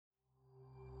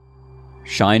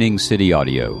Shining City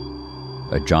Audio,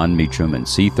 a Jon Meacham and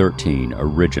C13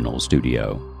 original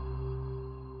studio.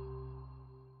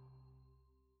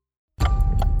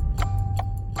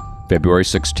 February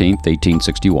 16,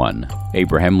 1861,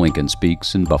 Abraham Lincoln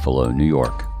speaks in Buffalo, New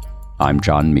York. I'm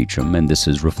Jon Meacham, and this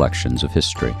is Reflections of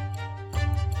History.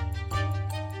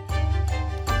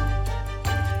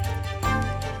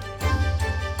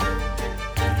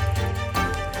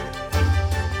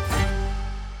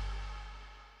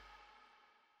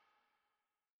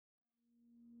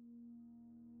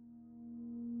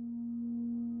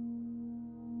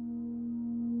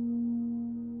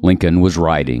 Lincoln was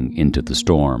riding into the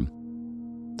storm.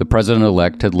 The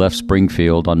president-elect had left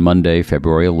Springfield on Monday,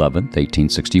 February 11,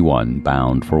 1861,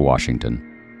 bound for Washington.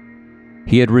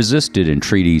 He had resisted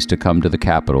entreaties to come to the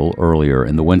capital earlier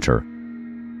in the winter.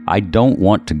 "I don't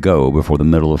want to go before the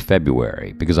middle of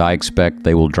February because I expect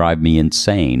they will drive me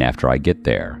insane after I get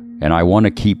there, and I want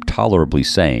to keep tolerably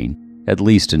sane, at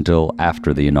least until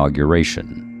after the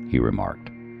inauguration," he remarked.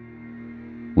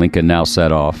 Lincoln now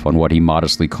set off on what he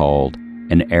modestly called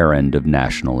an errand of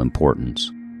national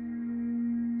importance.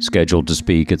 Scheduled to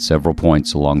speak at several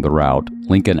points along the route,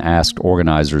 Lincoln asked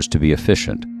organizers to be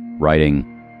efficient, writing,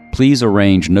 "Please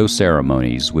arrange no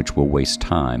ceremonies which will waste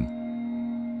time."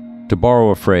 To borrow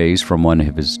a phrase from one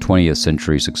of his 20th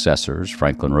century successors,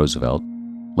 Franklin Roosevelt,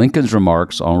 Lincoln's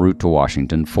remarks en route to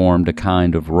Washington formed a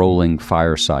kind of rolling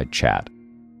fireside chat,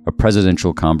 a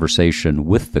presidential conversation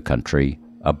with the country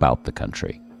about the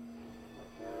country.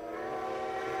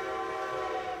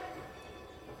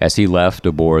 As he left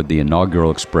aboard the inaugural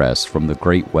express from the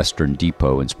Great Western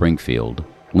Depot in Springfield,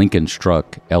 Lincoln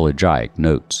struck elegiac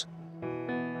notes.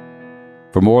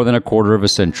 "For more than a quarter of a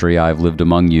century I have lived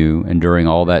among you, and during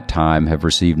all that time have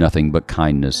received nothing but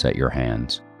kindness at your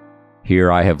hands.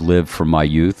 Here I have lived from my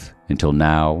youth until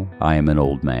now I am an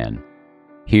old man.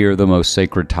 Here the most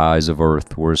sacred ties of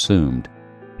earth were assumed.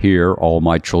 Here all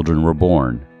my children were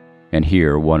born, and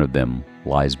here one of them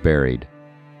lies buried.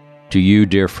 To you,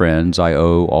 dear friends, I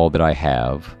owe all that I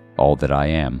have, all that I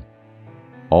am.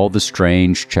 All the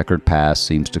strange, checkered past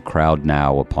seems to crowd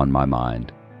now upon my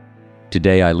mind.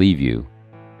 Today I leave you.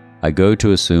 I go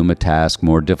to assume a task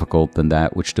more difficult than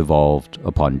that which devolved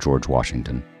upon George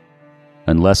Washington.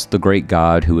 Unless the great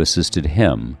God who assisted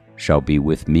him shall be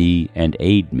with me and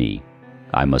aid me,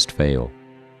 I must fail.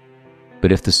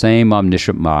 But if the same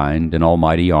omniscient mind and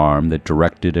almighty arm that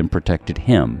directed and protected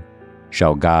him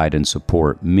shall guide and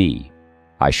support me,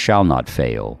 I shall not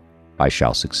fail, I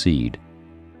shall succeed.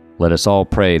 Let us all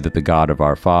pray that the God of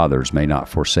our fathers may not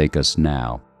forsake us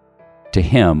now. To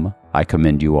him I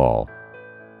commend you all.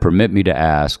 Permit me to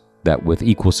ask that with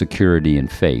equal security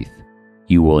and faith,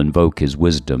 you will invoke his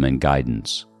wisdom and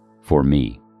guidance for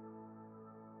me."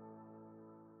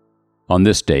 On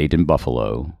this date in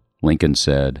Buffalo, Lincoln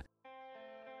said,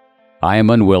 "I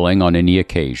am unwilling on any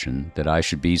occasion that I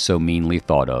should be so meanly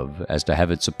thought of as to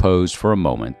have it supposed for a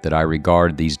moment that I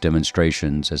regard these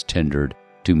demonstrations as tendered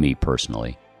to me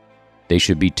personally. They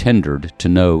should be tendered to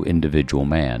no individual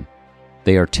man.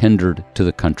 They are tendered to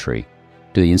the country,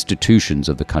 to the institutions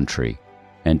of the country,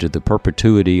 and to the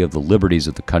perpetuity of the liberties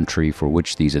of the country for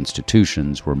which these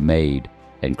institutions were made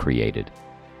and created.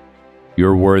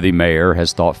 Your worthy mayor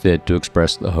has thought fit to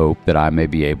express the hope that I may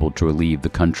be able to relieve the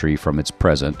country from its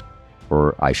present,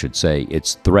 or I should say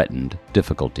its threatened,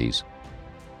 difficulties.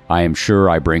 I am sure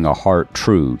I bring a heart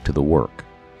true to the work.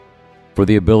 For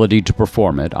the ability to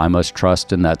perform it, I must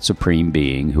trust in that Supreme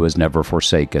Being who has never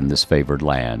forsaken this favored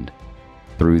land,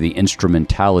 through the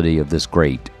instrumentality of this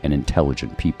great and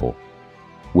intelligent people.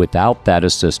 Without that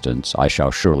assistance, I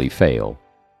shall surely fail.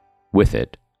 With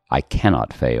it, I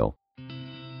cannot fail.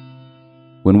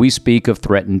 When we speak of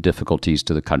threatened difficulties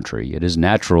to the country, it is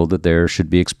natural that there should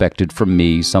be expected from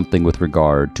me something with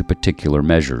regard to particular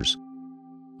measures.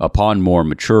 Upon more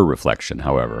mature reflection,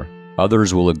 however,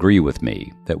 others will agree with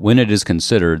me that when it is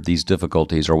considered these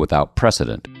difficulties are without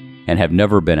precedent and have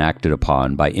never been acted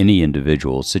upon by any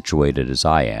individual situated as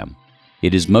I am,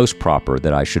 it is most proper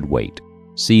that I should wait,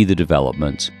 see the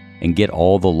developments, and get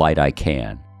all the light I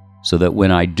can, so that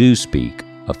when I do speak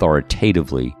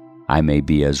authoritatively, I may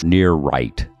be as near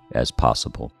right as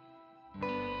possible.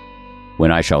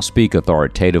 When I shall speak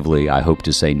authoritatively, I hope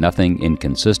to say nothing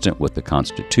inconsistent with the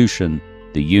Constitution,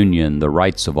 the Union, the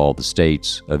rights of all the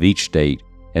states, of each state,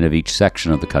 and of each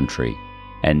section of the country,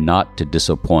 and not to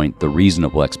disappoint the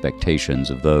reasonable expectations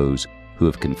of those who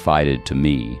have confided to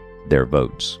me their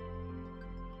votes.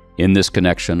 In this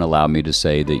connection, allow me to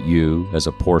say that you, as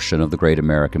a portion of the great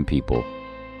American people,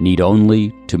 need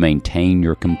only to maintain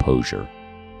your composure.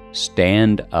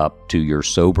 Stand up to your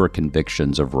sober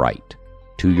convictions of right,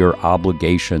 to your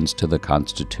obligations to the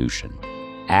Constitution.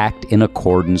 Act in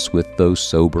accordance with those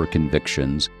sober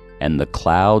convictions, and the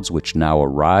clouds which now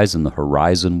arise in the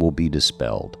horizon will be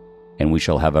dispelled, and we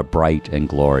shall have a bright and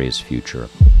glorious future.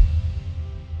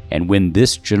 And when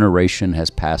this generation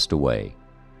has passed away,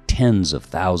 tens of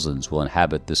thousands will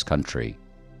inhabit this country,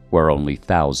 where only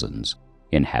thousands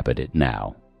inhabit it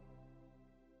now.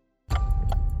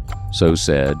 So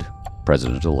said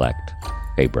President-elect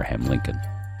Abraham Lincoln.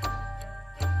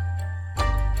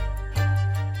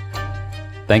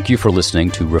 Thank you for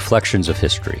listening to Reflections of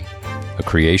History, a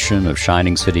creation of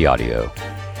Shining City Audio,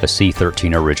 a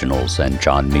C13 Originals and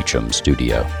John Meacham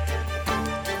studio.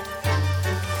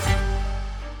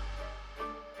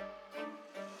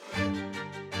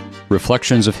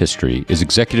 Reflections of History is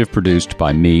executive produced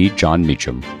by me, John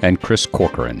Meacham, and Chris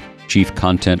Corcoran, Chief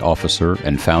Content Officer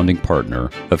and founding partner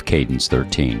of Cadence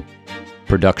 13.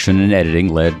 Production and editing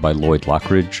led by Lloyd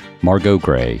Lockridge, Margot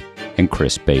Gray, and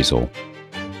Chris Basil.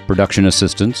 Production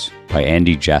assistance by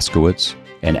Andy Jaskowitz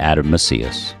and Adam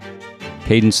Macias.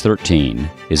 Cadence 13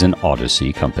 is an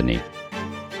Odyssey company.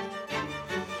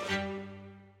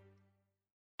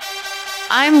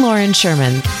 I'm Lauren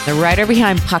Sherman, the writer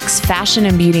behind Puck's Fashion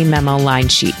and Beauty Memo line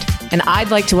sheet, and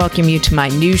I'd like to welcome you to my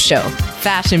new show,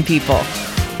 Fashion People.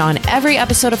 On every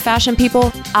episode of Fashion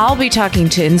People, I'll be talking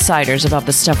to insiders about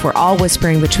the stuff we're all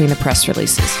whispering between the press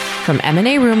releases, from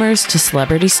M&A rumors to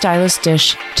celebrity stylist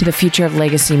dish to the future of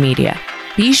legacy media.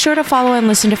 Be sure to follow and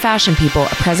listen to Fashion People,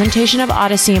 a presentation of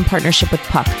Odyssey in partnership with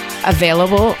Puck,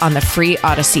 available on the free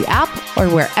Odyssey app or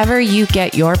wherever you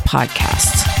get your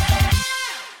podcasts.